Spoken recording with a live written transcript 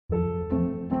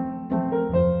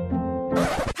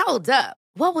Hold up.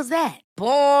 What was that?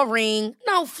 Boring.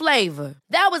 No flavor.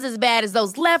 That was as bad as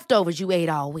those leftovers you ate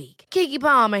all week. Keke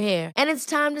Palmer here. And it's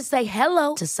time to say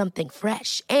hello to something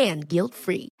fresh and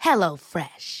guilt-free. Hello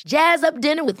Fresh. Jazz up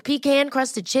dinner with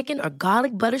pecan-crusted chicken or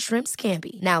garlic butter shrimp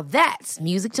scampi. Now that's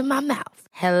music to my mouth.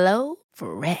 Hello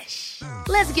Fresh.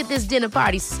 Let's get this dinner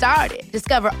party started.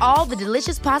 Discover all the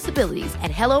delicious possibilities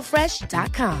at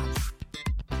hellofresh.com.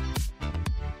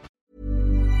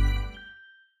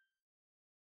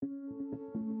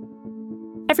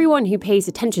 Everyone who pays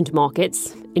attention to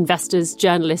markets, investors,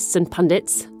 journalists and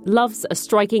pundits, loves a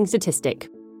striking statistic.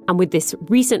 And with this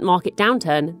recent market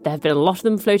downturn, there have been a lot of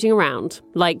them floating around,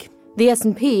 like the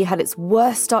S&P had its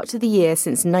worst start to the year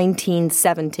since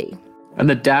 1970. And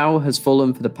the Dow has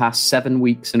fallen for the past 7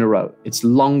 weeks in a row, its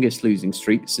longest losing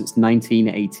streak since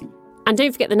 1980. And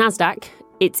don't forget the Nasdaq.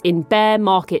 It's in bear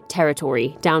market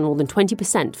territory, down more than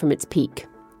 20% from its peak.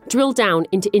 Drill down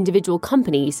into individual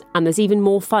companies and there's even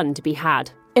more fun to be had.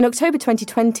 In October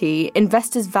 2020,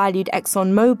 investors valued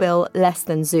ExxonMobil less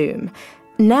than Zoom.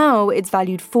 Now it's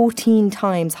valued 14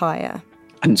 times higher.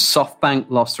 And SoftBank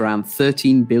lost around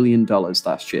 $13 billion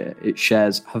last year. Its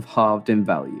shares have halved in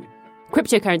value.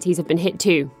 Cryptocurrencies have been hit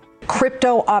too.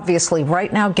 Crypto, obviously,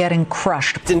 right now getting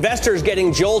crushed. Investors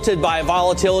getting jolted by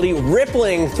volatility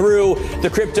rippling through the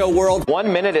crypto world.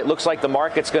 1 minute it looks like the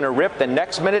market's going to rip. The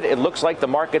next minute it looks like the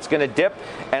market's going to dip.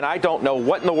 And I don't know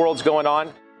what in the world's going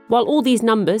on. While all these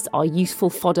numbers are useful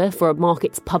fodder for a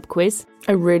markets pub quiz,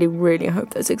 I really, really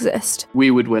hope those exist.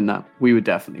 We would win that. We would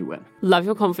definitely win. Love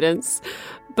your confidence.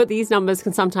 But these numbers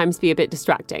can sometimes be a bit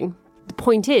distracting. The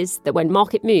point is that when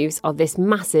market moves are this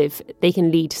massive, they can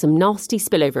lead to some nasty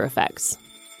spillover effects.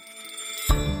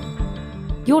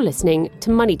 You're listening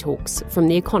to Money Talks from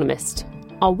The Economist,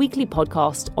 our weekly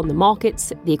podcast on the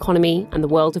markets, the economy and the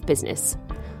world of business.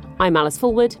 I'm Alice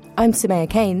Fulwood. I'm Soumaya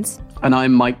Keynes. And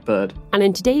I'm Mike Bird. And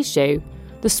in today's show,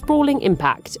 the sprawling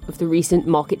impact of the recent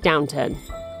market downturn.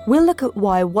 We'll look at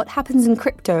why what happens in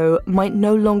crypto might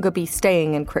no longer be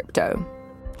staying in crypto.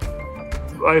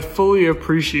 I fully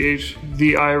appreciate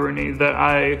the irony that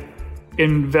I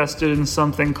invested in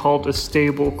something called a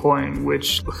stable coin,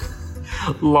 which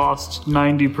lost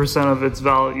 90% of its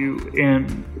value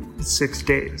in 6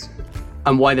 days.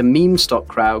 And why the meme stock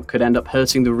crowd could end up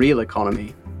hurting the real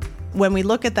economy. When we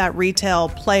look at that retail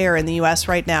player in the US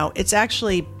right now, it's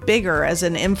actually bigger as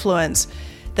an influence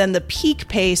than the peak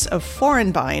pace of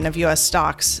foreign buying of US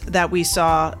stocks that we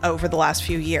saw over the last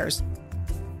few years.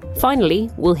 Finally,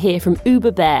 we'll hear from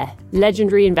Uber Bear,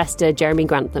 legendary investor Jeremy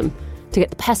Grantham, to get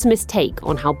the pessimist take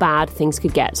on how bad things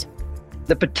could get.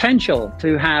 The potential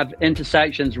to have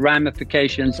intersections,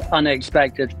 ramifications,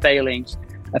 unexpected failings,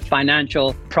 a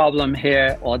financial problem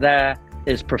here or there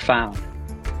is profound.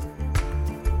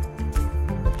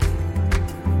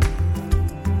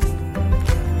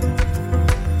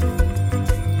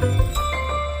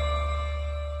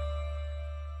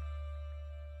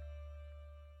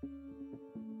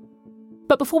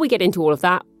 But before we get into all of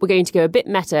that, we're going to go a bit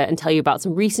meta and tell you about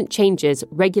some recent changes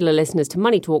regular listeners to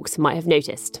Money Talks might have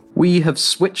noticed. We have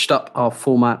switched up our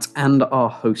format and our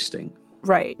hosting.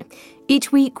 Right.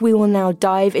 Each week we will now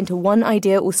dive into one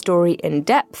idea or story in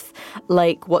depth,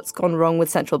 like what's gone wrong with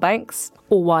central banks.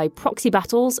 Or why proxy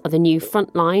battles are the new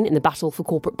front line in the battle for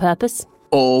corporate purpose.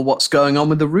 Or what's going on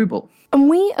with the ruble. And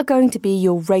we are going to be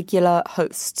your regular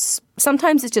hosts.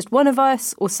 Sometimes it's just one of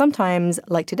us, or sometimes,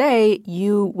 like today,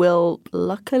 you will,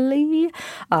 luckily,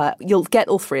 you'll get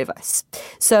all three of us.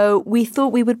 So we thought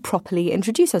we would properly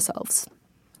introduce ourselves.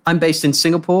 I'm based in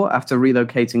Singapore after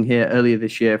relocating here earlier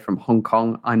this year from Hong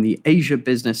Kong. I'm the Asia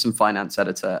Business and Finance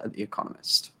Editor at The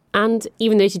Economist. And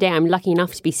even though today I'm lucky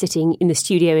enough to be sitting in the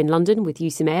studio in London with you,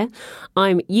 Soumaya,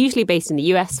 I'm usually based in the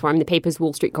US, where I'm the paper's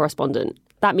Wall Street correspondent.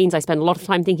 That means I spend a lot of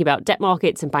time thinking about debt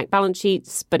markets and bank balance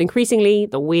sheets, but increasingly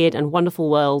the weird and wonderful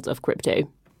world of crypto.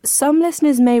 Some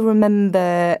listeners may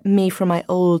remember me from my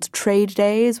old trade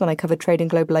days when I covered trade and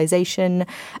globalization.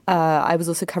 I was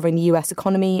also covering the US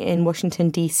economy in Washington,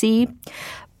 D.C.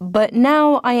 But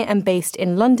now I am based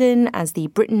in London as the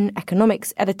Britain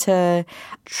economics editor.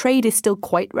 Trade is still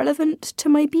quite relevant to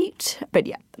my beat, but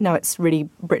yeah, now it's really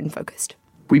Britain focused.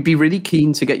 We'd be really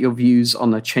keen to get your views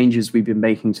on the changes we've been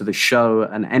making to the show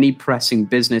and any pressing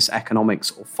business, economics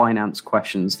or finance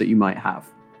questions that you might have.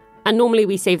 And normally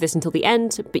we save this until the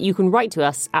end, but you can write to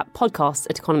us at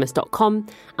podcast@economist.com,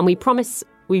 and we promise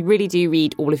we really do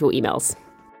read all of your emails.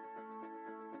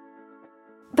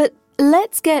 But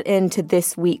Let's get into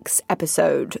this week's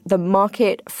episode, the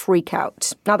market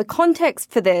freakout. Now, the context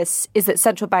for this is that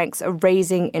central banks are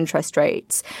raising interest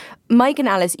rates. Mike and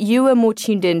Alice, you are more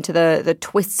tuned into the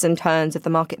twists and turns of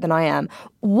the market than I am.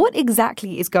 What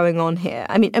exactly is going on here?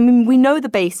 I mean, we know the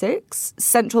basics.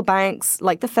 Central banks,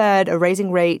 like the Fed, are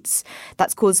raising rates.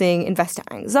 That's causing investor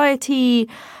anxiety.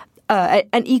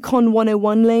 An Econ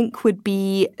 101 link would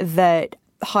be that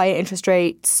higher interest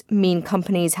rates mean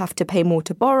companies have to pay more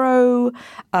to borrow,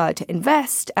 to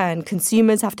invest, and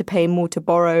consumers have to pay more to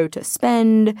borrow to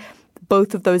spend.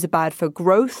 Both of those are bad for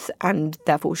growth and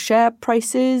therefore share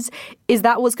prices. Is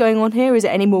that what's going on here? Is it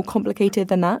any more complicated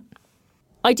than that?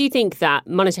 I do think that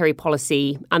monetary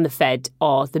policy and the Fed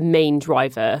are the main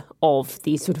driver of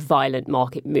these sort of violent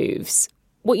market moves.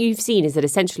 What you've seen is that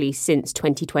essentially since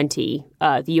 2020,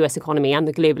 the US economy and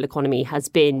the global economy has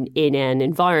been in an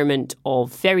environment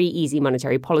of very easy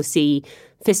monetary policy,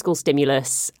 fiscal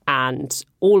stimulus, and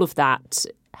all of that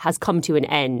has come to an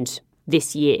end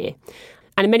this year.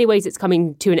 And in many ways, it's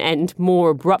coming to an end more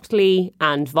abruptly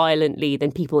and violently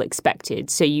than people expected.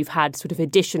 So you've had sort of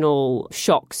additional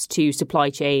shocks to supply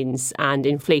chains and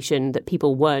inflation that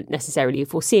people weren't necessarily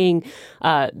foreseeing.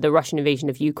 The Russian invasion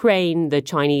of Ukraine, the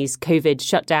Chinese COVID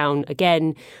shutdown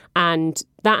again. And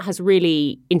that has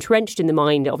really entrenched in the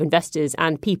mind of investors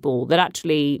and people that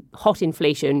actually hot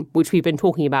inflation, which we've been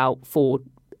talking about for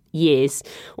years,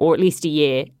 or at least a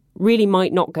year, really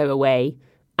might not go away.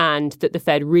 And that the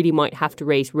Fed really might have to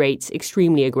raise rates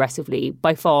extremely aggressively,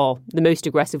 by far the most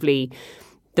aggressively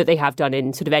that they have done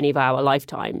in sort of any of our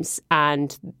lifetimes.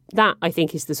 And that, I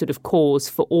think, is the sort of cause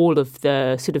for all of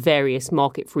the sort of various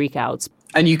market freakouts.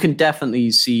 And you can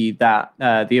definitely see that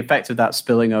the effect of that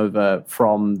spilling over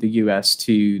from the US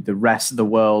to the rest of the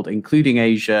world, including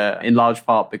Asia, in large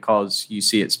part because you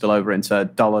see it spill over into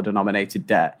dollar-denominated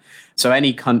debt. So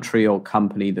any country or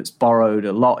company that's borrowed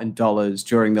a lot in dollars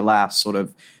during the last sort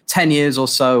of 10 years or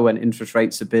so, when interest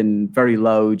rates have been very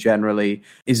low generally,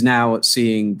 is now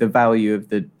seeing the value of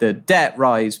the debt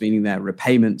rise, meaning their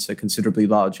repayments are considerably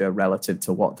larger relative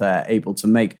to what they're able to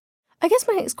make. I guess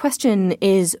my next question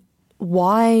is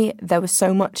why there was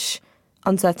so much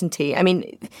uncertainty. I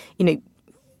mean,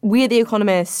 we at The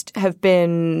Economist have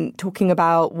been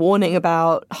warning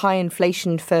about high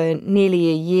inflation for nearly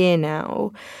a year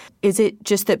now. Is it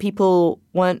just that people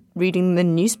weren't reading the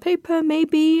newspaper,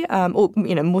 maybe? Or,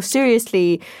 more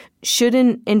seriously,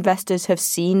 shouldn't investors have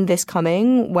seen this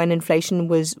coming when inflation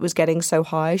was getting so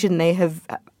high? Shouldn't they have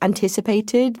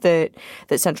anticipated that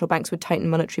central banks would tighten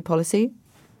monetary policy?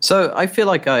 So I feel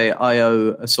like I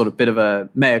owe a sort of bit of a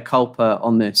mea culpa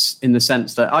on this, in the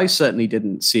sense that I certainly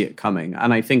didn't see it coming.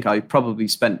 And I think I probably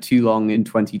spent too long in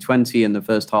 2020 and the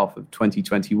first half of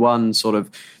 2021 sort of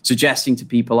suggesting to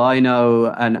people I know,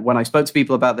 and when I spoke to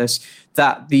people about this,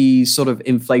 that the sort of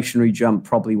inflationary jump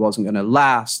probably wasn't going to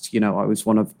last. I was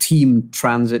one of team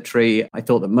transitory. I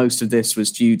thought that most of this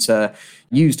was due to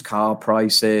used car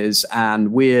prices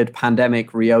and weird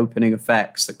pandemic reopening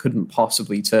effects that couldn't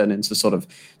possibly turn into sort of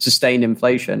sustained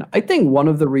inflation. I think one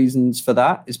of the reasons for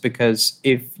that is because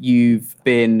if you've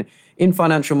been in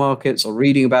financial markets or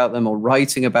reading about them or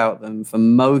writing about them for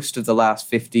most of the last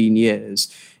 15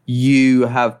 years, you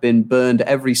have been burned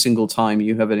every single time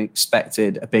you have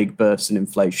expected a big burst in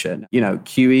inflation.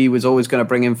 QE was always going to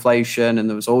bring inflation and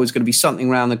there was always going to be something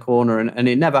around the corner, and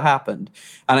it never happened.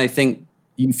 And I think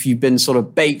if you've been sort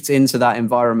of baked into that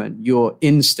environment, your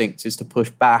instinct is to push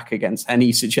back against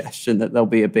any suggestion that there'll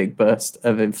be a big burst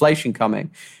of inflation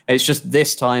coming. It's just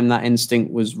this time that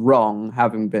instinct was wrong,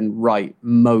 having been right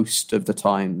most of the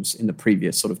times in the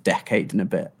previous sort of decade and a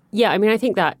bit. Yeah, I mean, I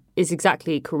think that is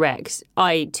exactly correct.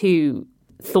 I, too,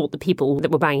 thought the people that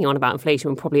were banging on about inflation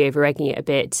were probably over-egging it a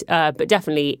bit. But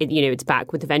definitely, it's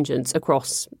back with a vengeance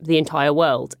across the entire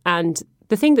world. And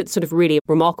the thing that's sort of really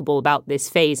remarkable about this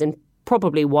phase, and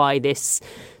probably why this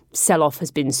sell-off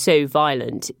has been so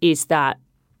violent, is that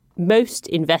most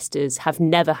investors have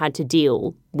never had to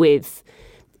deal with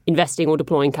investing or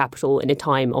deploying capital in a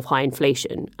time of high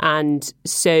inflation. And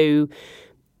so,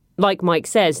 like Mike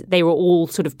says, they were all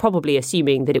sort of probably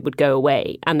assuming that it would go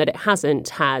away, and that it hasn't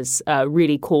has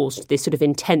really caused this sort of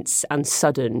intense and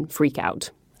sudden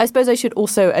freak-out. I suppose I should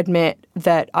also admit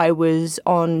that I was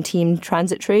on team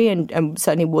transitory and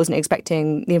certainly wasn't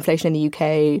expecting the inflation in the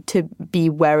UK to be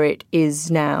where it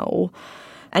is now.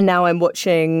 And now I'm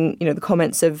watching, the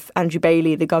comments of Andrew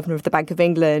Bailey, the governor of the Bank of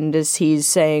England, as he's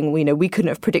saying, we couldn't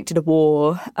have predicted a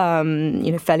war,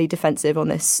 fairly defensive on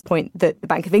this point that the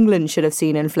Bank of England should have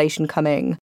seen inflation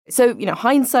coming. So,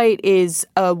 hindsight is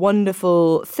a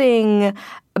wonderful thing,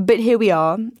 but here we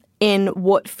are. in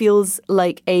what feels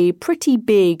like a pretty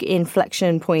big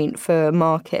inflection point for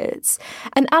markets.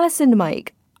 And Alice and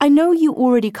Mike, I know you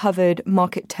already covered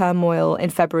market turmoil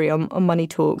in February on Money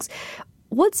Talks.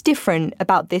 What's different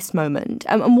about this moment?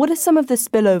 And what are some of the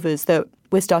spillovers that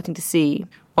we're starting to see?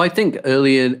 Well, I think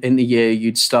earlier in the year,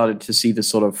 you'd started to see the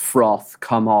sort of froth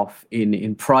come off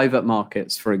in private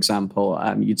markets, for example.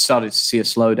 You'd started to see a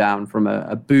slowdown from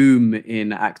a boom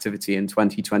in activity in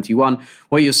 2021.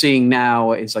 What you're seeing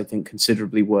now is, I think,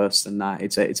 considerably worse than that.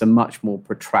 It's a much more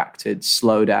protracted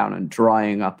slowdown and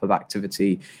drying up of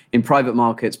activity in private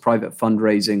markets, private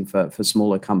fundraising for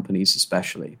smaller companies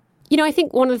especially. You know, I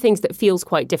think one of the things that feels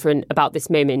quite different about this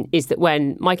moment is that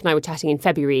when Mike and I were chatting in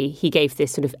February, he gave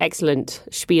this sort of excellent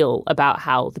spiel about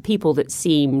how the people that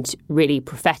seemed really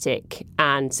prophetic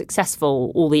and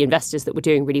successful, all the investors that were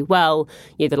doing really well,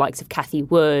 you know, the likes of Cathie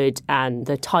Wood and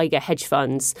the Tiger hedge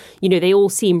funds, you know, they all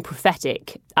seem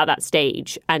prophetic at that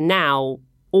stage. And now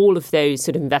all of those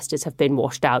sort of investors have been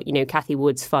washed out. You know, Cathie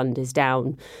Wood's fund is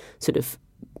down sort of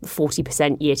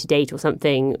 40% year to date or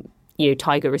something. You know,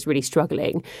 Tiger is really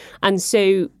struggling. And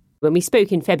so when we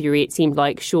spoke in February, it seemed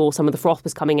like, sure, some of the froth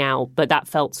was coming out, but that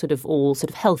felt sort of all sort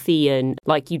of healthy and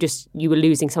like you were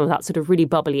losing some of that sort of really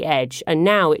bubbly edge. And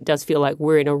now it does feel like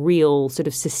we're in a real sort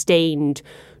of sustained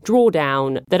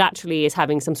drawdown that actually is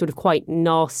having some sort of quite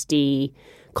nasty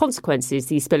consequences,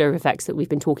 these spillover effects that we've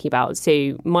been talking about.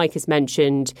 So Mike has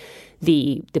mentioned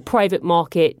the private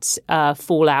market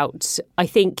fallout. I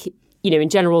think, you know, in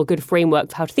general, a good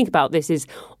framework for how to think about this is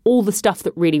all the stuff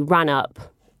that really ran up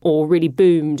or really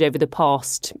boomed over the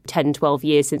past 10, 12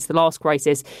 years since the last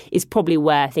crisis is probably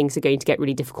where things are going to get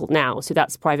really difficult now. So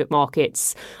that's private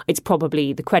markets. It's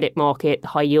probably the credit market, the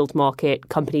high yield market.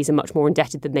 Companies are much more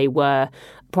indebted than they were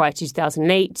prior to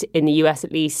 2008, in the US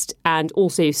at least. And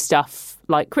also stuff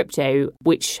like crypto,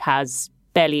 which has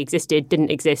barely existed, didn't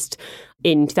exist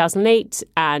in 2008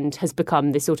 and has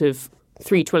become this sort of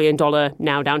 $3 trillion,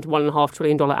 now down to $1.5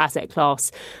 trillion asset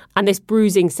class. And this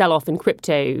bruising sell-off in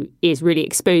crypto is really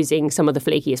exposing some of the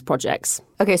flakiest projects.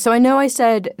 Okay, so I know I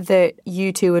said that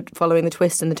you two were following the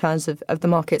twists and the turns of the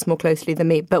markets more closely than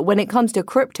me. But when it comes to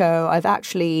crypto, I've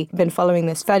actually been following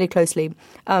this fairly closely,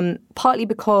 partly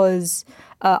because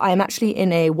I am actually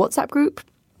in a WhatsApp group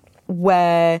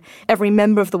where every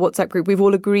member of the WhatsApp group, we've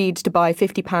all agreed to buy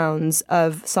 £50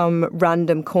 of some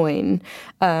random coin,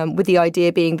 with the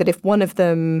idea being that if one of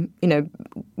them, you know,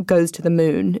 goes to the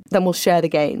moon, then we'll share the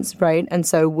gains, right? And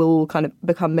so we'll kind of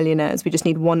become millionaires. We just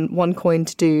need one coin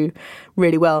to do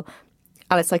really well.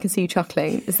 Alice, I can see you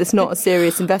chuckling. Is this not a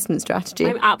serious investment strategy?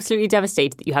 I'm absolutely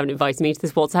devastated that you haven't invited me to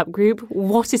this WhatsApp group.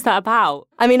 What is that about?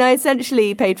 I mean, I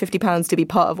essentially paid £50 to be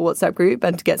part of a WhatsApp group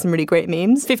and to get some really great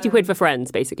memes. 50 quid for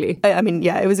friends, basically. I mean,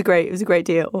 yeah, it was a great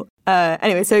deal.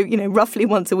 Anyway, so, you know, roughly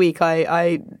once a week,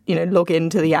 I log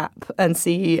into the app and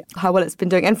see how well it's been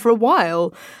doing. And for a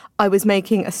while, I was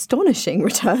making astonishing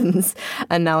returns,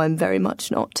 and now I'm very much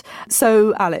not.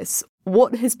 So, Alice,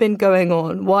 what has been going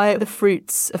on? Why are the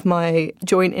fruits of my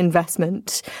joint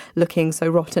investment looking so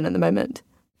rotten at the moment?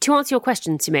 To answer your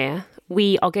question, Soumaya,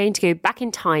 we are going to go back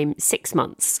in time 6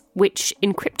 months, which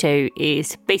in crypto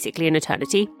is basically an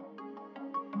eternity.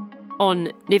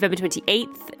 On November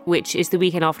 28th, which is the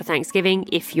weekend after Thanksgiving,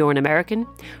 if you're an American,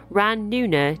 Ran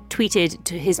Luna tweeted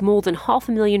to his more than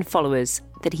 500,000 followers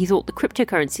that he thought the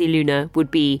cryptocurrency Luna would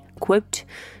be, quote,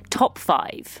 top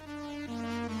 5.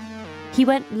 He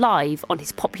went live on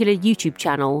his popular YouTube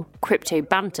channel, Crypto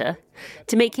Banter,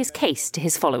 to make his case to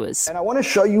his followers. And I want to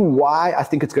show you why I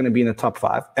think it's going to be in the top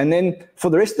 5. And then for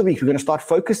the rest of the week, we're going to start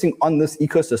focusing on this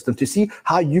ecosystem to see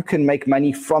how you can make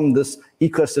money from this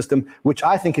ecosystem, which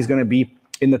I think is going to be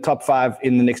in the top 5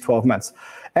 in the next 12 months.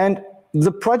 And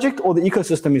the project or the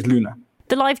ecosystem is Luna.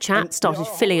 The live chat started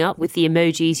filling up with the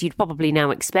emojis you'd probably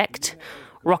now expect.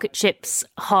 Rocket ships,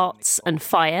 hearts and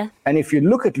fire. And if you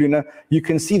look at Luna, you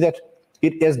can see that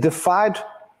it has defied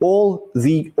all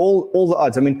the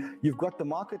odds. I mean, you've got the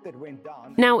market that went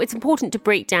down. Now, it's important to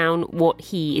break down what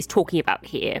he is talking about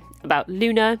here, about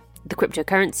Luna, the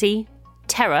cryptocurrency,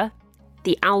 Terra,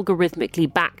 the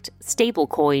algorithmically backed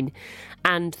stablecoin,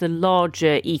 and the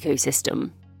larger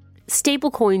ecosystem.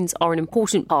 Stablecoins are an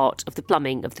important part of the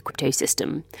plumbing of the crypto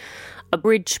system, a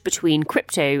bridge between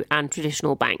crypto and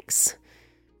traditional banks.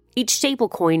 Each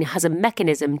stablecoin has a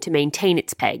mechanism to maintain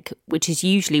its peg, which is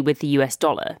usually with the US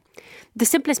dollar. The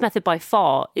simplest method by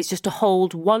far is just to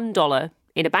hold $1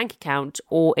 in a bank account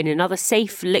or in another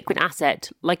safe liquid asset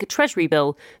like a treasury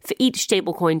bill for each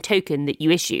stablecoin token that you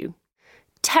issue.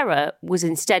 Terra was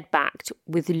instead backed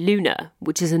with Luna,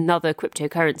 which is another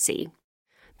cryptocurrency.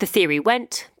 The theory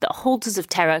went that holders of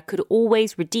Terra could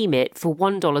always redeem it for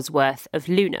 $1 worth of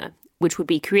Luna, which would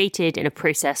be created in a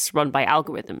process run by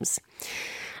algorithms.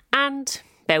 And,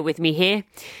 bear with me here,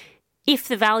 if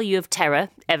the value of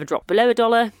Terra ever dropped below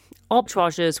 $1,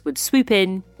 arbitrageurs would swoop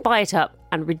in, buy it up,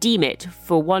 and redeem it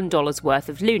for $1 worth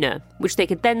of Luna, which they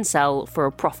could then sell for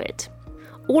a profit.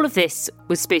 All of this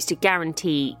was supposed to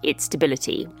guarantee its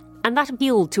stability, and that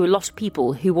appealed to a lot of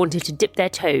people who wanted to dip their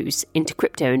toes into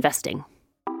crypto investing.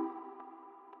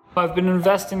 I've been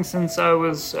investing since I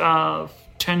was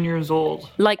 10 years old.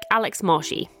 Like Alex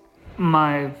Marshy.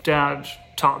 My dad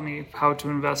taught me how to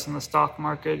invest in the stock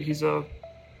market. He's a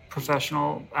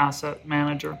professional asset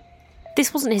manager.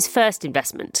 This wasn't his first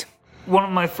investment. One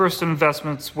of my first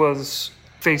investments was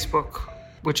Facebook,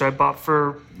 which I bought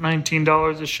for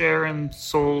 $19 a share and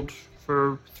sold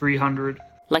for $300.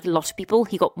 Like a lot of people,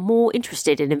 he got more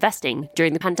interested in investing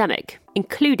during the pandemic,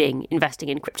 including investing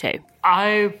in crypto.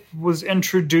 I was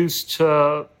introduced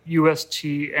to UST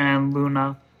and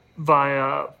Luna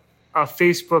via a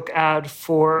Facebook ad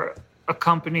for a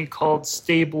company called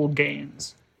Stable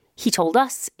Gains. He told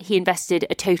us he invested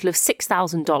a total of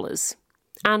 $6,000.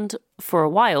 And for a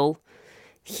while,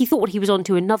 he thought he was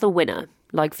onto another winner,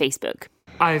 like Facebook.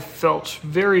 I felt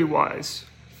very wise,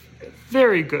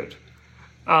 very good.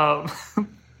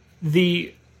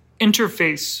 The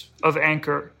interface of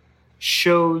Anchor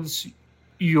shows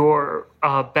your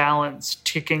balance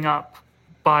ticking up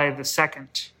by the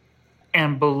second.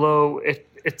 And below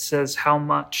it says how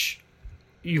much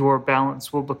your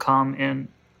balance will become in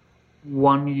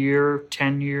 1 year,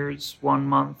 10 years, 1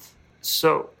 month.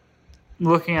 So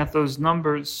looking at those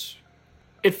numbers,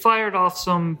 it fired off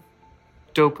some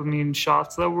dopamine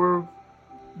shots that were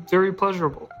very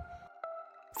pleasurable.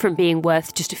 From being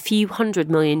worth just a few $100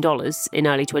 million in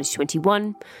early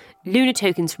 2021, Luna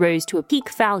tokens rose to a peak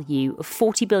value of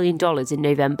 $40 billion in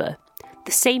November.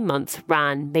 The same month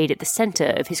Ran made it the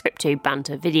centre of his crypto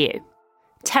banter video.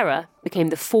 Terra became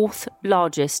the fourth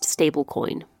largest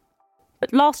stablecoin.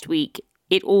 But last week,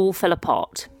 it all fell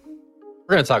apart.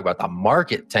 We're going to talk about the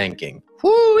market tanking.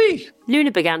 Whoo-wee!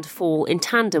 Luna began to fall in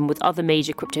tandem with other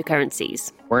major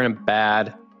cryptocurrencies. We're in a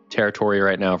bad territory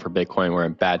right now for Bitcoin. We're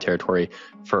in bad territory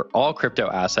for all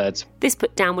crypto assets. This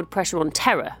put downward pressure on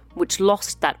Terra, which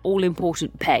lost that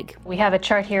all-important peg. We have a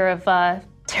chart here of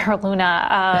Terra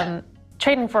Luna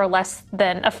trading for less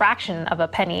than a fraction of a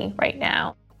penny right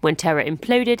now. When Terra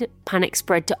imploded, panic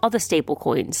spread to other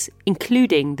stablecoins,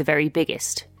 including the very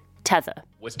biggest, Tether.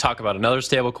 Let's talk about another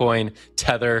stablecoin,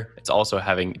 Tether. It's also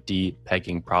having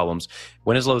depegging problems.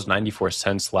 Went as low as 94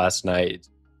 cents last night.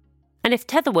 And if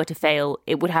Tether were to fail,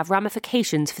 it would have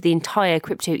ramifications for the entire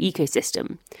crypto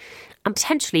ecosystem, and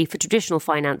potentially for traditional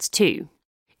finance too.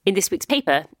 In this week's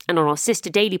paper, and on our sister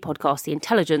daily podcast, The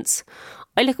Intelligence,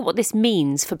 I look at what this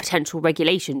means for potential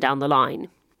regulation down the line.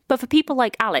 But for people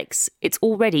like Alex, it's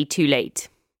already too late.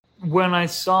 When I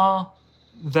saw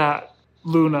that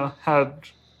Luna had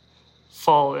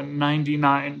fallen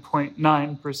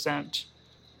 99.9%,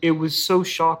 it was so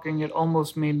shocking it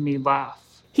almost made me laugh.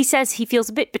 He says he feels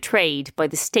a bit betrayed by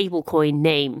the stablecoin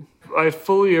name. I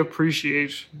fully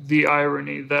appreciate the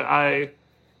irony that I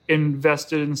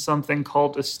invested in something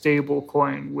called a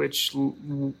stablecoin, which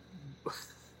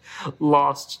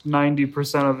lost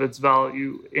 90% of its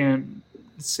value in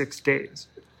 6 days.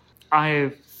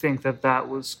 I think that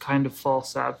was kind of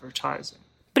false advertising.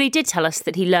 But he did tell us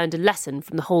that he learned a lesson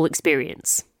from the whole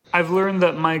experience. I've learned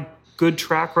that my good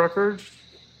track record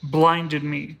blinded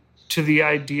me to the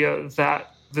idea that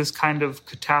this kind of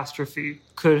catastrophe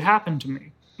could happen to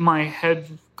me. My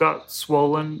head got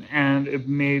swollen and it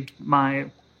made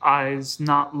my eyes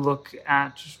not look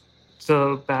at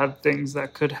the bad things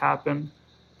that could happen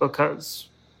because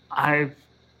I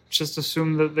just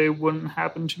assumed that they wouldn't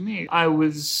happen to me. I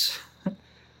was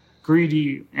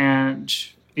greedy and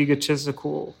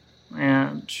egotistical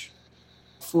and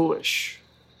foolish.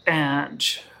 And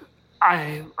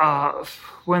I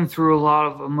went through a lot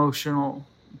of emotional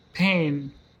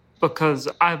pain because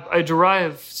I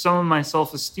derive some of my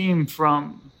self-esteem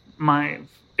from my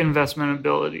investment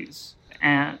abilities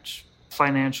and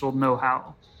financial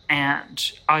know-how.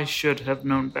 And I should have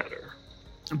known better.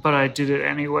 But I did it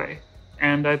anyway.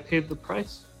 And I paid the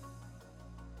price.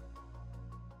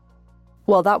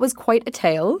 Well, that was quite a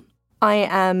tale. I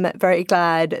am very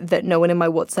glad that no one in my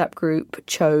WhatsApp group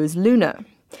chose Luna.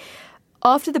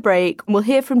 After the break, we'll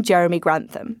hear from Jeremy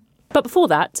Grantham. But before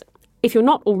that, if you're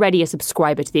not already a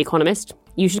subscriber to The Economist,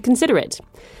 you should consider it.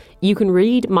 You can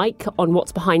read Mike on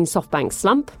what's behind SoftBank's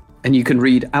slump. And you can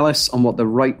read Alice on what the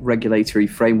right regulatory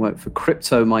framework for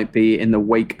crypto might be in the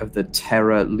wake of the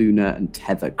Terra, Luna and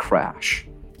Tether crash.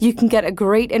 You can get a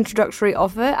great introductory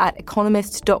offer at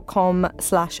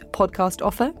economist.com/podcast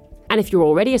offer. And if you're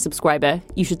already a subscriber,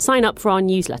 you should sign up for our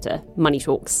newsletter, Money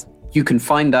Talks. You can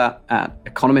find that at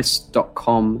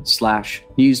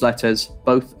economist.com/newsletters.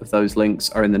 Both of those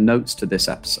links are in the notes to this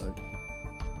episode.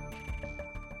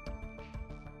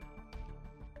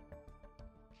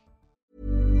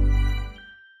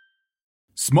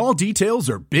 Small details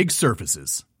are big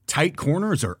surfaces. Tight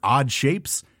corners are odd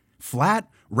shapes. Flat,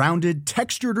 rounded,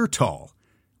 textured, or tall.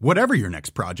 Whatever your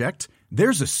next project,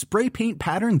 there's a spray paint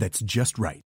pattern that's just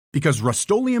right. Because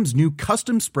Rust-Oleum's new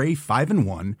Custom Spray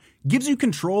 5-in-1 gives you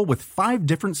control with 5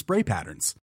 different spray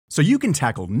patterns. So you can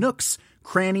tackle nooks,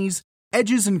 crannies,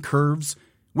 edges, and curves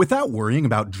without worrying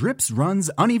about drips, runs,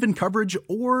 uneven coverage,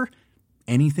 or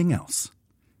anything else.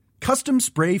 Custom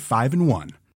Spray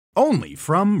 5-in-1. Only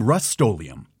from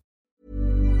Rust-Oleum.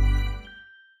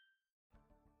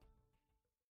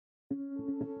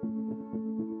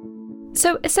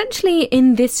 So essentially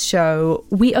in this show,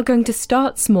 we are going to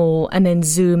start small and then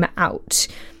zoom out.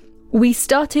 We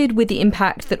started with the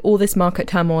impact that all this market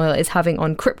turmoil is having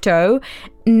on crypto.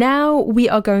 Now we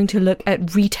are going to look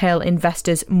at retail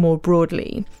investors more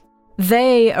broadly.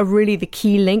 They are really the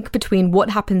key link between what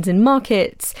happens in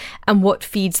markets and what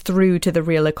feeds through to the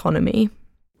real economy.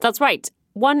 That's right.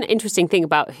 One interesting thing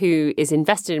about who is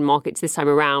invested in markets this time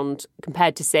around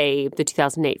compared to, say, the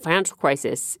 2008 financial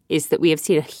crisis is that we have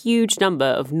seen a huge number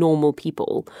of normal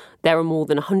people. There are more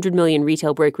than 100 million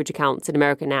retail brokerage accounts in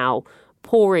America now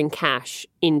pouring cash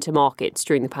into markets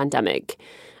during the pandemic.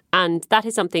 And that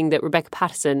is something that Rebecca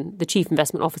Patterson, the chief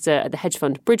investment officer at the hedge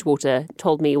fund Bridgewater,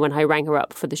 told me when I rang her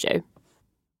up for the show.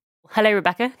 Hello,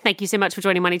 Rebecca. Thank you so much for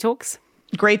joining Money Talks.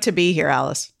 Great to be here,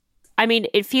 Alice. I mean,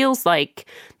 it feels like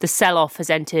the sell-off has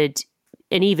entered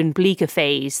an even bleaker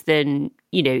phase than,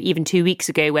 even 2 weeks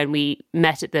ago when we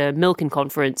met at the Milken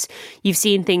conference. You've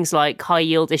seen things like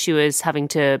high-yield issuers having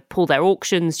to pull their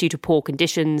auctions due to poor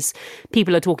conditions.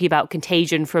 People are talking about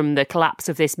contagion from the collapse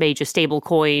of this major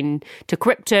stablecoin to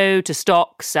crypto, to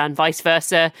stocks, and vice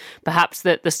versa. Perhaps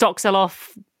that the stock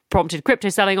sell-off prompted crypto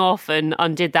selling off and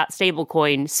undid that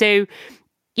stablecoin. So,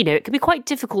 it can be quite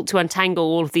difficult to untangle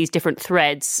all of these different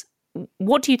threads.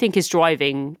 What do you think is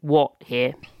driving what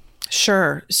here?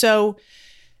 Sure. So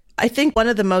I think one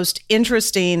of the most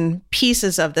interesting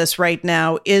pieces of this right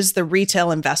now is the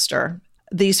retail investor.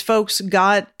 These folks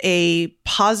got a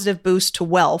positive boost to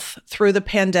wealth through the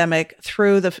pandemic,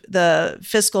 through the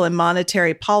fiscal and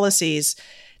monetary policies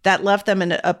that left them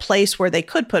in a place where they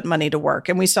could put money to work.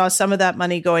 And we saw some of that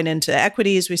money going into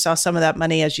equities. We saw some of that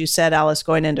money, as you said, Alice,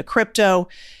 going into crypto,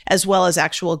 as well as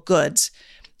actual goods.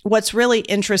 What's really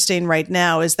interesting right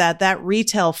now is that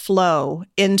retail flow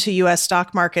into U.S.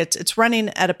 stock markets, it's running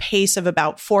at a pace of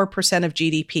about 4% of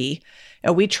GDP.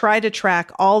 And we try to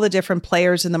track all the different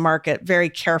players in the market very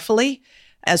carefully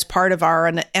as part of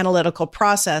our analytical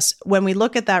process. When we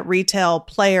look at that retail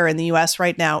player in the U.S.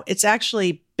 right now, it's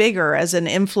actually bigger as an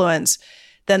influence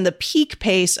than the peak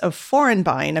pace of foreign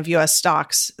buying of U.S.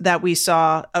 stocks that we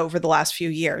saw over the last few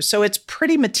years. So it's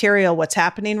pretty material what's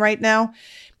happening right now.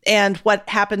 And what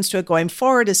happens to it going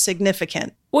forward is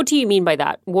significant. What do you mean by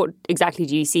that? What exactly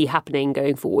do you see happening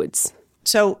going forwards?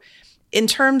 So in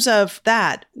terms of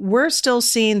that, we're still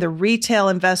seeing the retail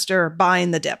investor buying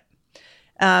the dip.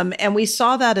 And we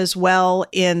saw that as well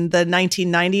in the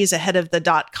 1990s ahead of the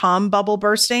dot-com bubble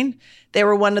bursting. They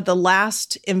were one of the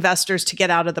last investors to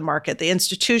get out of the market. The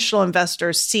institutional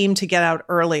investors seemed to get out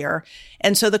earlier.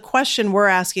 And so the question we're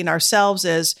asking ourselves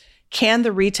is, can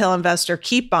the retail investor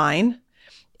keep buying?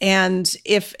 And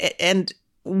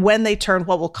when they turn,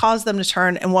 what will cause them to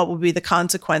turn and what will be the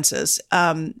consequences?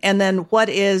 And then what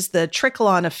is the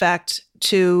trickle-on effect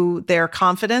to their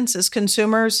confidence as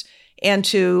consumers and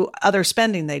to other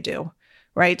spending they do,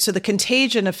 right? So the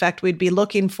contagion effect we'd be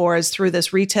looking for is through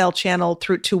this retail channel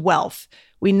through to wealth.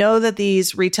 We know that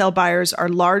these retail buyers are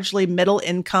largely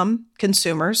middle-income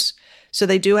consumers, so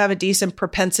they do have a decent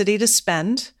propensity to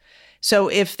spend. So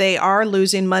if they are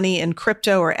losing money in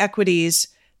crypto or equities,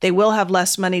 they will have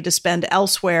less money to spend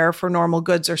elsewhere for normal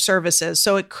goods or services.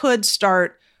 So it could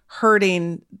start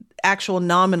hurting actual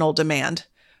nominal demand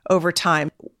over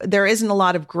time. There isn't a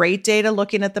lot of great data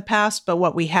looking at the past, but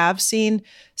what we have seen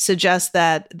suggests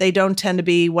that they don't tend to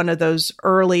be one of those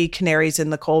early canaries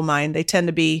in the coal mine. They tend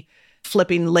to be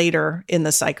flipping later in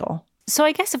the cycle. So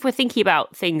I guess if we're thinking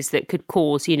about things that could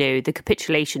cause, the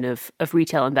capitulation of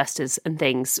retail investors and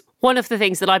things, one of the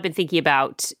things that I've been thinking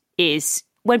about is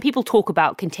when people talk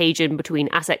about contagion between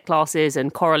asset classes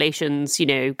and correlations,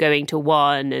 going to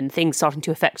one and things starting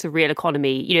to affect the real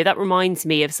economy, that reminds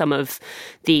me of some of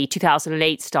the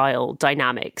 2008 style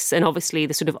dynamics. And obviously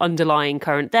the sort of underlying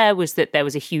current there was that there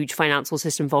was a huge financial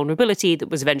system vulnerability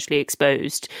that was eventually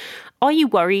exposed. Are you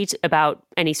worried about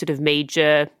any sort of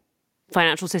major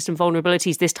financial system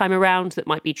vulnerabilities this time around that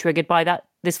might be triggered by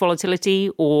this volatility?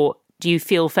 Or do you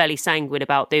feel fairly sanguine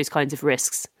about those kinds of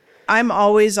risks? I'm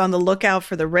always on the lookout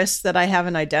for the risks that I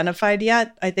haven't identified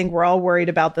yet. I think we're all worried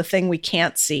about the thing we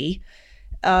can't see.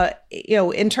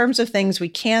 In terms of things we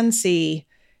can see,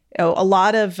 a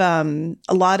lot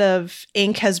of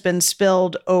ink has been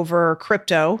spilled over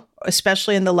crypto,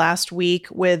 especially in the last week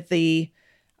with the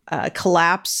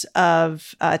collapse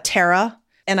of Terra.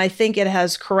 And I think it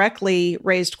has correctly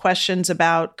raised questions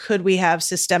about, could we have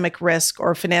systemic risk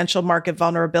or financial market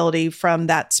vulnerability from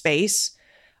that space?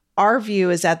 Our view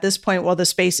is at this point, while the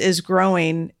space is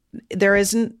growing, there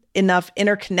isn't enough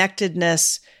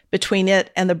interconnectedness between it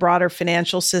and the broader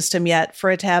financial system yet for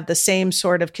it to have the same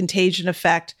sort of contagion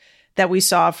effect that we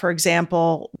saw, for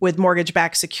example, with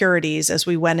mortgage-backed securities as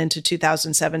we went into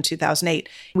 2007, 2008.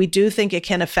 We do think it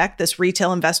can affect this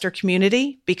retail investor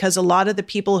community because a lot of the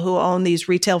people who own these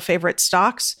retail favorite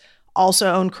stocks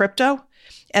also own crypto.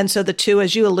 And so the two,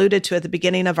 as you alluded to at the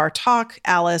beginning of our talk,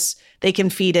 Alice, they can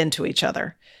feed into each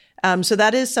other. So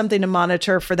that is something to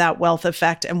monitor for that wealth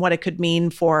effect and what it could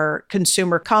mean for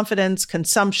consumer confidence,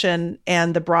 consumption,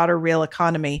 and the broader real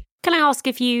economy. Can I ask,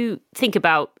 if you think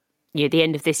about the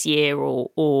end of this year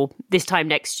or this time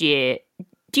next year,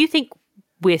 do you think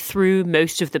we're through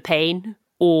most of the pain?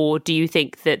 Or do you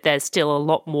think that there's still a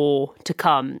lot more to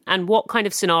come? And what kind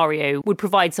of scenario would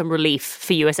provide some relief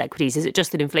for US equities? Is it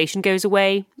just that inflation goes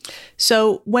away?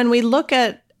 So when we look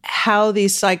at how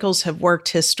these cycles have worked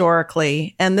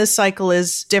historically, and this cycle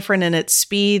is different in its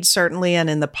speed, certainly, and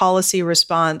in the policy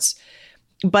response,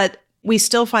 but we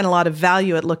still find a lot of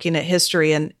value at looking at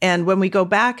history. And when we go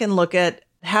back and look at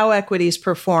how equities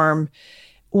perform,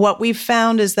 what we've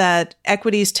found is that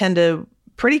equities tend to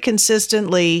pretty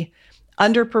consistently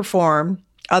underperform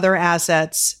other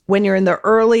assets when you're in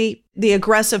the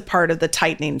aggressive part of the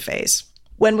tightening phase.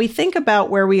 When we think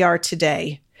about where we are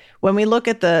today, when we look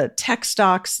at the tech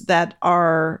stocks that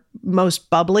are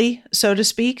most bubbly, so to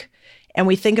speak, and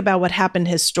we think about what happened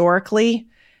historically,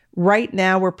 right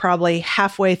now we're probably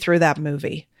halfway through that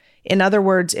movie. In other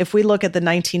words, if we look at the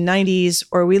 1990s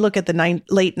or we look at the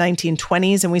late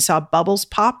 1920s and we saw bubbles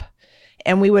pop,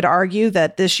 and we would argue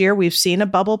that this year we've seen a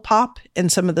bubble pop in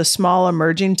some of the small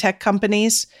emerging tech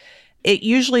companies, it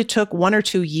usually took 1 or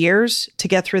 2 years to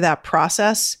get through that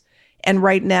process. And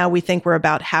right now we think we're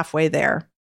about halfway there.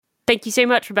 Thank you so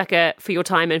much, Rebecca, for your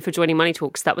time and for joining Money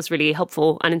Talks. That was really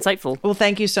helpful and insightful. Well,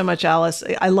 thank you so much, Alice.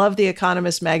 I love The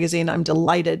Economist magazine. I'm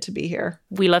delighted to be here.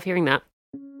 We love hearing that.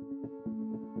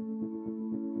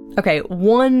 Okay,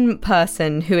 one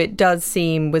person who it does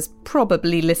seem was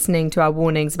probably listening to our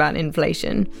warnings about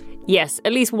inflation. Yes,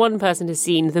 at least one person has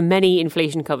seen the many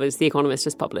inflation covers The Economist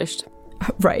has published.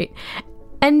 Right.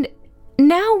 And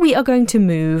now we are going to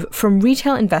move from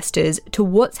retail investors to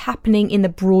what's happening in the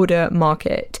broader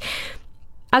market.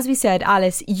 As we said,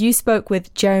 Alice, you spoke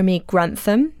with Jeremy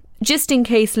Grantham. Just in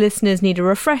case listeners need a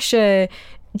refresher,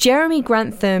 Jeremy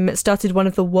Grantham started one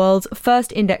of the world's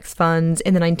first index funds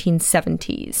in the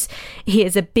 1970s. He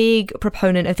is a big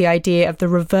proponent of the idea of the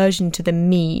reversion to the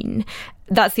mean.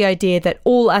 That's the idea that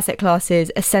all asset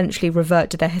classes essentially revert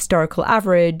to their historical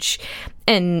average.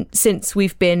 And since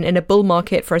we've been in a bull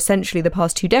market for essentially the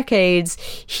past 2 decades,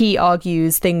 he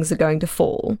argues things are going to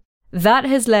fall. That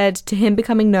has led to him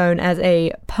becoming known as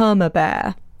a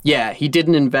perma-bear. Yeah, he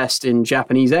didn't invest in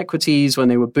Japanese equities when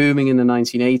they were booming in the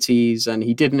 1980s, and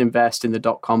he didn't invest in the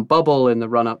dot-com bubble in the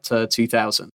run-up to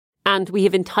 2000. And we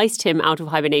have enticed him out of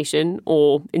hibernation,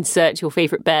 or insert your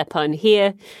favourite bear pun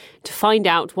here, to find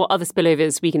out what other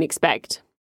spillovers we can expect.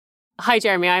 Hi,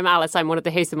 Jeremy. I'm Alice. I'm one of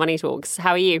the hosts of Money Talks.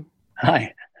 How are you?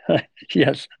 Hi.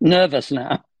 Yes, nervous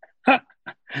now.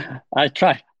 I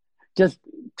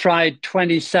tried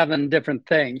 27 different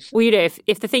things. Well,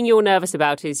 if the thing you're nervous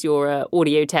about is your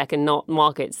audio tech and not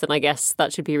markets, then I guess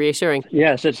that should be reassuring.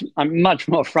 Yes, I'm much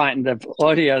more frightened of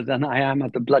audio than I am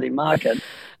of the bloody market.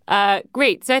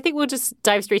 Great. So I think we'll just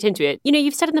dive straight into it.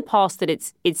 You've said in the past that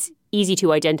it's easy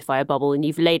to identify a bubble, and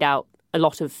you've laid out a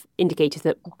lot of indicators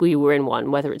that we were in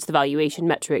one, whether it's the valuation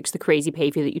metrics, the crazy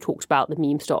behavior that you talked about, the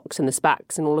meme stocks and the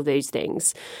SPACs and all of those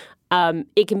things.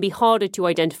 It can be harder to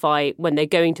identify when they're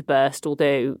going to burst,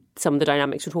 although some of the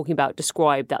dynamics we're talking about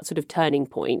describe that sort of turning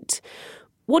point.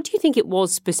 What do you think it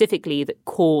was specifically that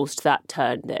caused that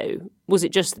turn, though? Was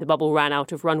it just the bubble ran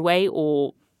out of runway,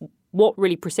 or what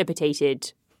really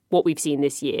precipitated what we've seen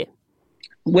this year?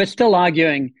 We're still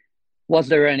arguing, was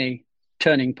there any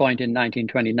turning point in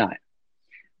 1929?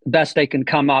 The best they can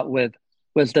come up with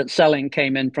was that selling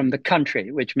came in from the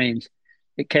country, which means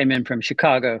it came in from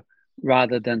Chicago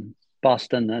rather than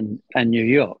Boston and New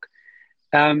York.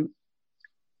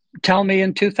 Tell me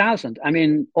in 2000,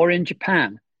 or in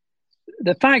Japan.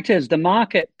 The fact is, the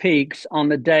market peaks on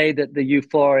the day that the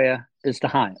euphoria is the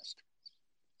highest.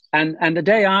 And the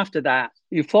day after that,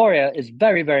 euphoria is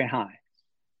very, very high.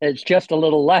 It's just a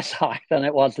little less high than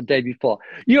it was the day before.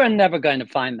 You are never going to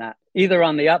find that, either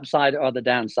on the upside or the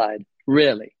downside,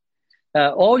 really.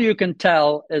 All you can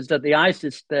tell is that the ice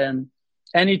is thin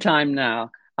anytime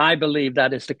now. I believe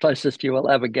that is the closest you will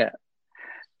ever get.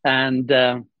 And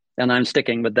I'm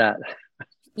sticking with that.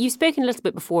 You've spoken a little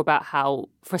bit before about how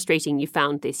frustrating you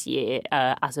found this year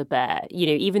as a bear.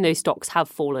 Even though stocks have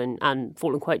fallen and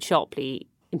fallen quite sharply,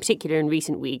 in particular in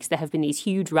recent weeks, there have been these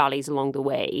huge rallies along the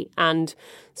way. And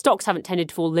stocks haven't tended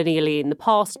to fall linearly in the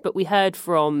past, but we heard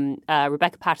from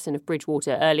Rebecca Patterson of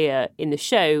Bridgewater earlier in the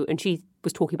show, and she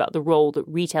was talking about the role that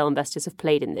retail investors have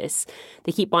played in this.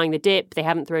 They keep buying the dip, they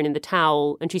haven't thrown in the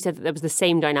towel, and she said that there was the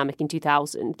same dynamic in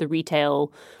 2000. The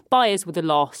retail buyers were the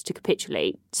last to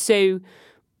capitulate. So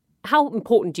how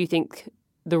important do you think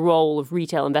the role of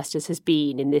retail investors has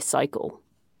been in this cycle?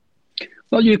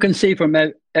 Well, you can see from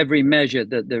every measure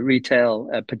that the retail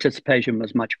participation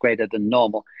was much greater than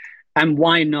normal. And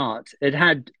why not? It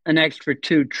had an extra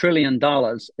 $2 trillion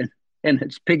in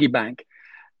its piggy bank,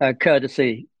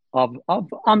 courtesy of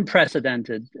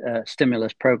unprecedented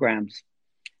stimulus programs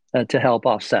to help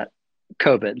offset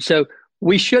COVID. So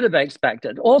we should have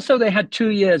expected. Also, they had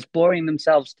 2 years boring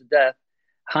themselves to death,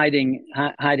 hiding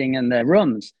in their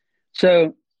rooms.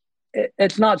 So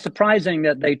it's not surprising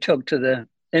that they took to the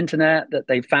internet, that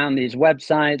they found these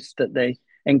websites, that they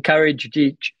encouraged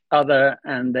each other,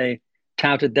 and they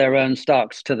touted their own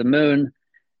stocks to the moon,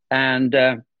 and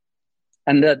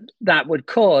that would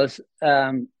cause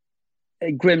a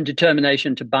grim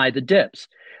determination to buy the dips.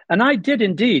 And I did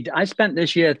indeed. I spent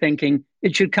this year thinking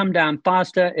it should come down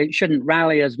faster, it shouldn't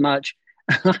rally as much.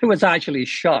 I was actually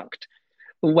shocked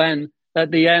when,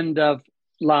 at the end of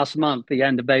last month, the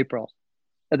end of April,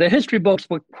 the history books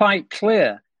were quite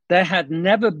clear. There had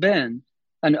never been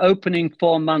an opening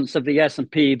 4 months of the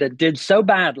S&P that did so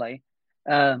badly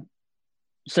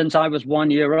since I was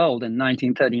 1 year old in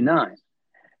 1939.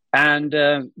 And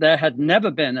there had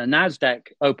never been a NASDAQ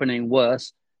opening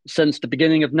worse since the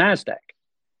beginning of NASDAQ.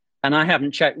 And I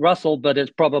haven't checked Russell, but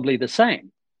it's probably the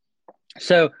same.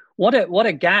 So what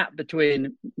a gap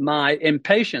between my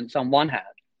impatience on one hand.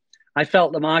 I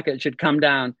felt the market should come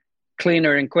down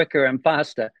cleaner and quicker and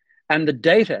faster. And the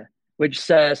data, which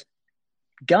says,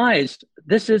 guys,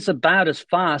 this is about as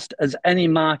fast as any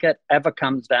market ever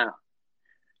comes down.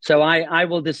 So I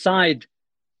will decide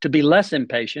to be less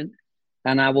impatient,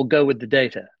 and I will go with the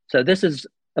data. So this is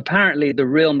apparently the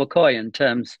real McCoy in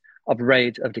terms of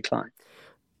rate of decline.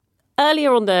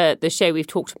 Earlier on the show, we've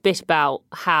talked a bit about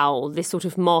how this sort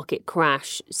of market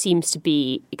crash seems to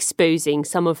be exposing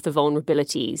some of the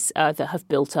vulnerabilities that have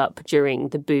built up during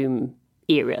the boom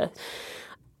era.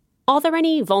 Are there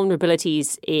any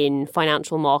vulnerabilities in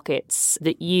financial markets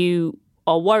that you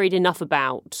are worried enough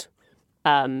about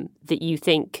that you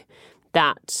think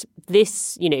that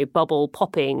this, bubble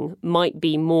popping might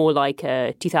be more like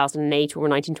a 2008 or a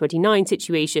 1929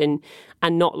 situation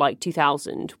and not like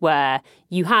 2000, where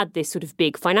you had this sort of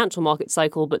big financial market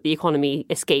cycle, but the economy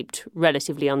escaped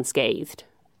relatively unscathed?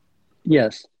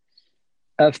 Yes.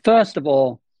 First of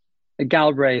all,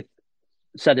 Galbraith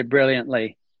said it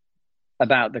brilliantly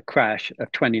about the crash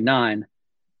of 29,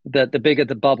 that the bigger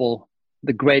the bubble,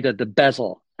 the greater the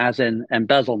bezel, as in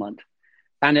embezzlement.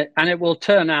 And it will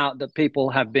turn out that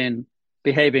people have been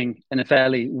behaving in a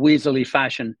fairly weaselly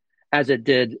fashion, as it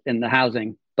did in the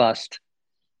housing bust.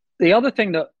 The other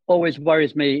thing that always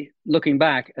worries me, looking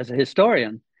back as a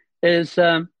historian, is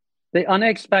the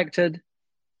unexpected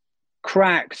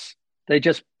cracks. They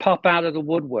just pop out of the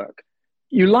woodwork.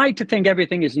 You like to think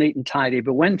everything is neat and tidy,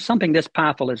 but when something this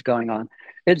powerful is going on,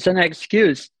 it's an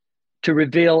excuse to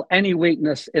reveal any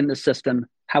weakness in the system,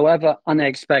 however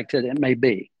unexpected it may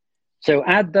be. So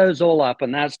add those all up,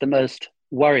 and that's the most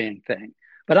worrying thing.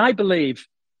 But I believe,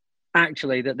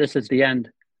 actually, that this is the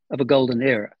end of a golden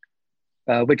era,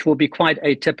 which will be quite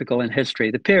atypical in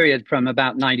history. The period from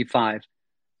about 95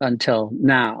 until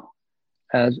now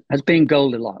has been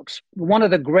Goldilocks. One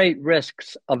of the great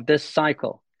risks of this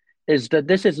cycle is that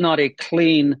this is not a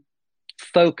clean,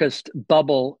 focused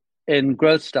bubble in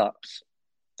growth stocks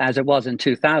as it was in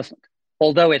 2000,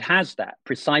 although it has that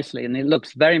precisely, and it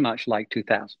looks very much like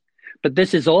 2000. but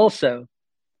this is also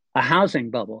a housing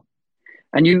bubble.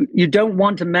 And you don't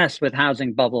want to mess with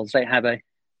housing bubbles. They have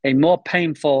a more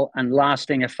painful and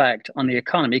lasting effect on the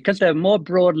economy because they're more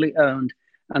broadly owned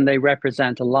and they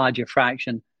represent a larger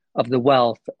fraction of the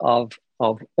wealth of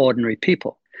ordinary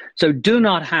people. So do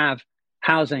not have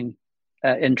housing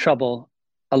in trouble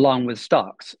along with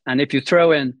stocks. And if you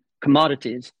throw in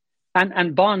commodities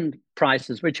and bond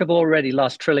prices, which have already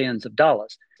lost trillions of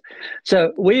dollars.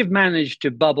 So we've managed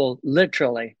to bubble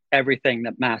literally everything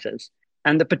that matters.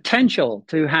 And the potential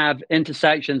to have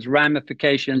intersections,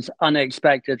 ramifications,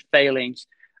 unexpected failings,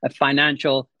 a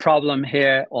financial problem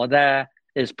here or there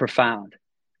is profound.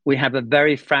 We have a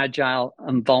very fragile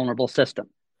and vulnerable system.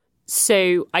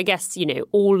 So I guess,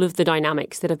 all of the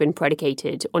dynamics that have been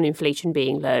predicated on inflation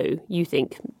being low, you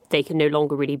think they can no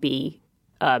longer really be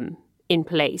in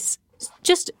place.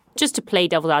 Just to play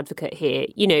devil's advocate here,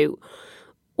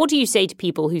 what do you say to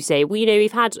people who say, well,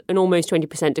 we've had an almost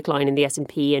 20% decline in the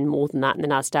S&P and more than that in the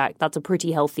NASDAQ. That's a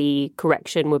pretty healthy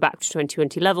correction. We're back to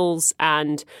 2020 levels.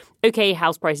 And OK,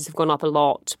 house prices have gone up a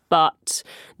lot, but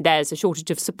there's a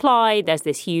shortage of supply. There's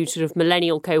this huge sort of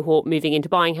millennial cohort moving into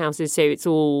buying houses. So it's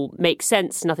all makes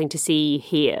sense. Nothing to see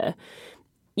here.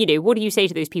 What do you say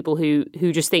to those people who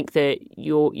just think that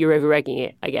you're over-egging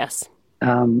it, I guess?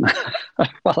 Well,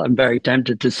 I'm very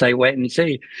tempted to say wait and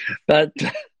see. But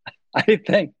I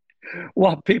think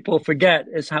what people forget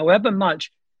is however much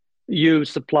you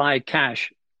supply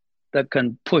cash that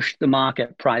can push the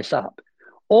market price up,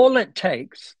 all it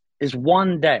takes is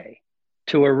one day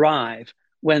to arrive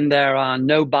when there are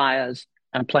no buyers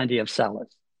and plenty of sellers.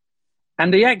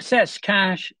 And the excess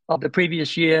cash of the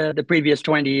previous year, the previous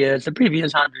 20 years, the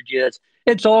previous 100 years,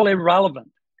 it's all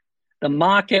irrelevant. The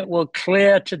market will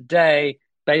clear today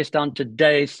based on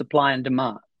today's supply and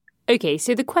demand. OK,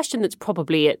 so the question that's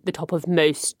probably at the top of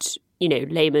most,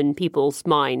 layman people's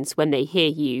minds when they hear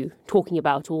you talking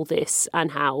about all this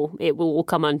and how it will all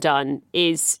come undone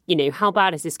is, how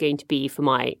bad is this going to be for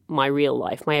my real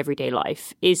life, my everyday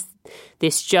life? Is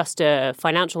this just a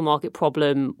financial market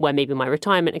problem where maybe my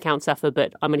retirement account suffer,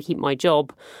 but I'm going to keep my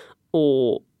job?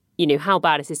 Or, how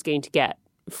bad is this going to get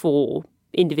for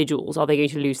individuals? Are they going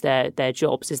to lose their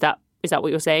jobs? Is that what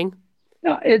you're saying?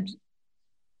 No, it's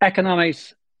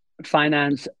economics,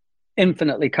 finance,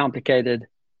 infinitely complicated,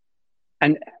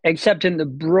 and except in the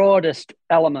broadest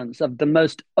elements of the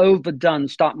most overdone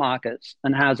stock markets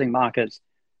and housing markets,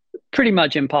 pretty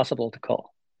much impossible to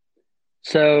call.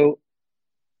 So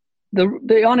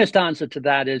the honest answer to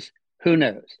that is, who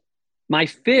knows? My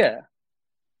fear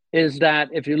is that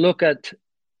if you look at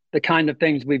the kind of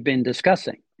things we've been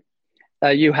discussing,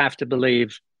 you have to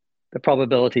believe the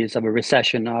probabilities of a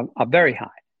recession are very high.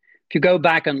 If you go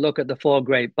back and look at the four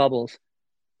great bubbles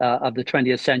of the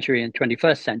 20th century and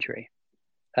 21st century,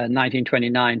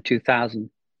 1929, 2000,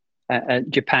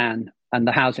 Japan, and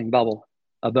the housing bubble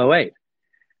of 2008,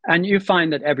 and you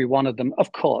find that every one of them,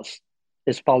 of course,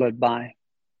 is followed by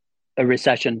a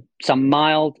recession, some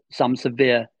mild, some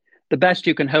severe. The best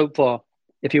you can hope for,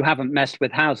 if you haven't messed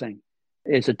with housing,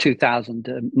 is a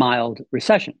 2000 mild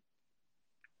recession.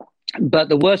 But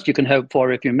the worst you can hope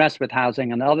for if you mess with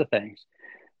housing and other things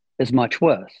is much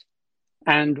worse.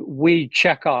 And we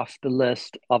check off the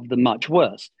list of the much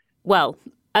worse. Well,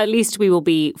 at least we will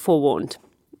be forewarned.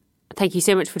 Thank you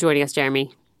so much for joining us,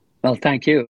 Jeremy. Well, thank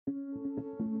you.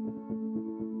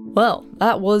 Well,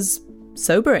 that was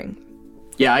sobering.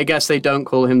 Yeah, I guess they don't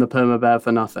call him the perma bear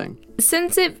for nothing.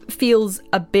 Since it feels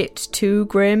a bit too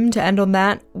grim to end on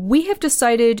that, we have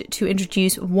decided to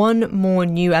introduce one more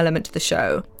new element to the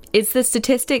show. It's the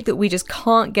statistic that we just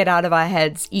can't get out of our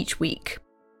heads each week.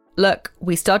 Look,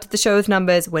 we started the show with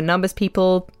numbers. We're numbers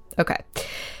people. Okay.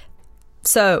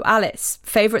 So, Alice,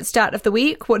 favourite stat of the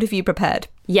week? What have you prepared?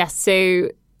 Yes, so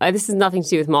this has nothing to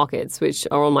do with markets, which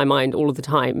are on my mind all of the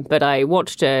time. But I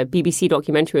watched a BBC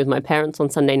documentary with my parents on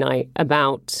Sunday night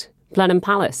about Blenheim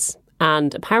Palace.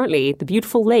 And apparently the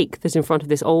beautiful lake that's in front of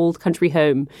this old country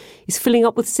home is filling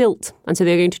up with silt. And so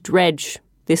they're going to dredge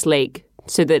this lake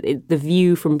so that the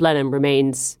view from Blenheim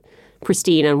remains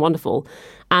pristine and wonderful.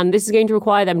 And this is going to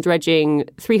require them dredging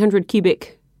 300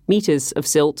 cubic metres of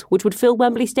silt, which would fill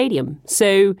Wembley Stadium.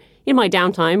 So in my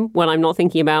downtime, when I'm not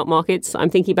thinking about markets,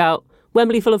 I'm thinking about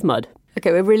Wembley full of mud.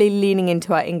 Okay, we're really leaning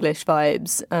into our English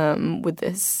vibes with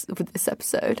this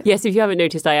episode. Yes, if you haven't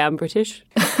noticed, I am British.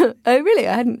 Oh, really?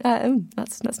 I hadn't.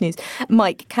 That's news.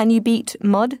 Mike, can you beat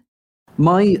mud?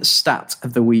 My stat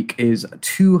of the week is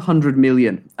 200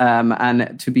 million.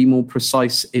 And to be more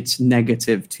precise, it's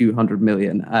negative 200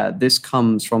 million. This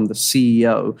comes from the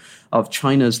CEO of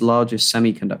China's largest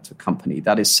semiconductor company,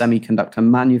 that is Semiconductor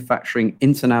Manufacturing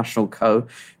International Co.,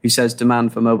 who says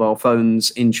demand for mobile phones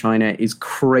in China is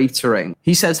cratering.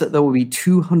 He says that there will be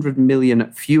 200 million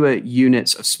fewer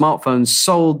units of smartphones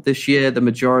sold this year, the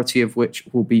majority of which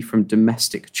will be from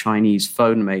domestic Chinese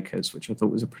phone makers, which I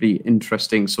thought was a pretty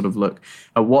interesting sort of look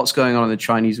at what's going on in the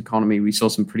Chinese economy. We saw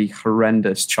some pretty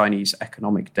horrendous Chinese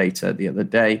economic data the other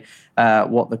day,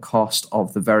 what the cost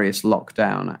of the various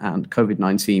lockdown and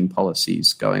COVID-19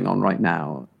 policies going on right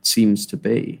now seems to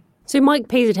be. So Mike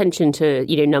pays attention to,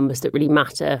 numbers that really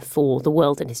matter for the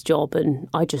world and his job, and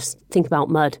I just think about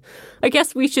mud. I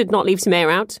guess we should not leave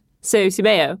Soumaya out. So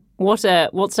Soumaya, what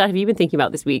stat have you been thinking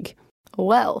about this week?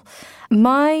 Well,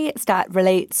 my stat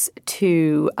relates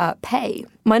to pay.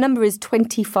 My number is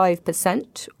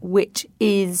 25%, which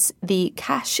is the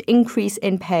cash increase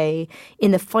in pay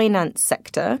in the finance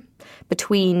sector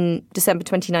between December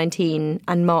 2019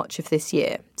 and March of this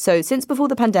year. So since before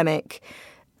the pandemic,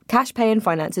 cash pay in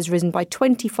finance has risen by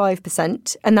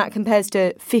 25%, and that compares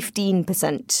to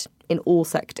 15% in all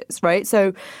sectors, right?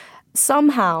 So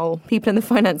somehow people in the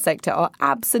finance sector are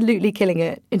absolutely killing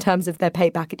it in terms of their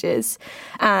pay packages.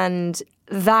 And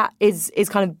that is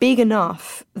kind of big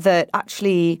enough that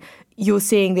actually you're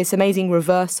seeing this amazing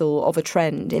reversal of a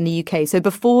trend in the UK. So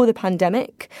before the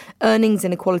pandemic, earnings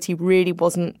inequality really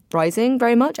wasn't rising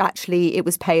very much. Actually, it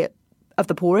was pay of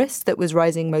the poorest that was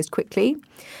rising most quickly.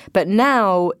 But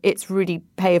now it's really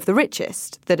pay of the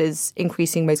richest that is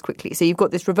increasing most quickly. So you've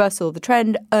got this reversal of the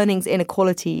trend. Earnings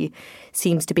inequality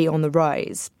seems to be on the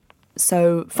rise.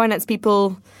 So finance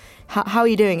people, how are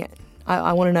you doing it?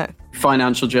 I want to know.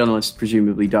 Financial journalists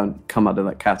presumably don't come under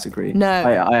that category. No.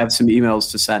 I have some emails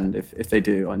to send. If they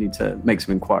do, I need to make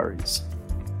some inquiries.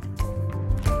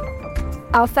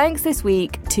 Our thanks this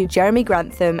week to Jeremy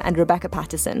Grantham and Rebecca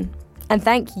Patterson. And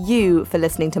thank you for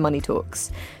listening to Money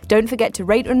Talks. Don't forget to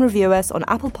rate and review us on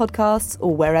Apple Podcasts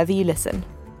or wherever you listen.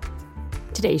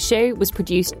 Today's show was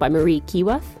produced by Marie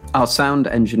Keyworth. Our sound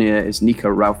engineer is Nico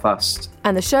Raufast.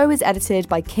 And the show is edited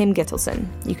by Kim Gittleson.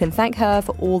 You can thank her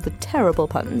for all the terrible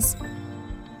puns.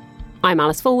 I'm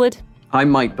Alice Fulwood. I'm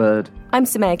Mike Bird. I'm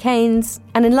Soumaya Keynes.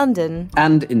 And in London.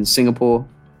 And in Singapore.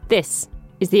 This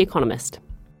is The Economist.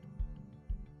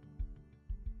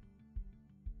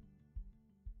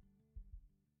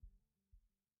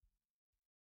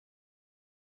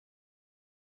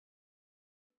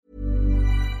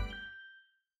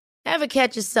 Ever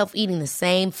catch yourself eating the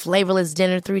same flavorless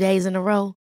dinner 3 days in a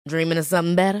row? Dreaming of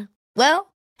something better?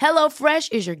 Well,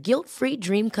 HelloFresh is your guilt-free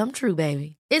dream come true,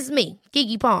 baby. It's me,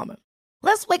 Keke Palmer.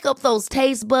 Let's wake up those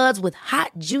taste buds with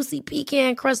hot, juicy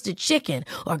pecan-crusted chicken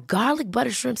or garlic butter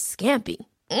shrimp scampi.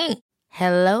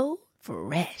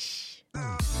 HelloFresh.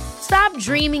 Stop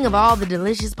dreaming of all the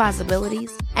delicious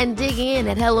possibilities and dig in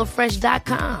at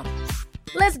HelloFresh.com.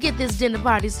 Let's get this dinner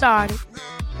party started.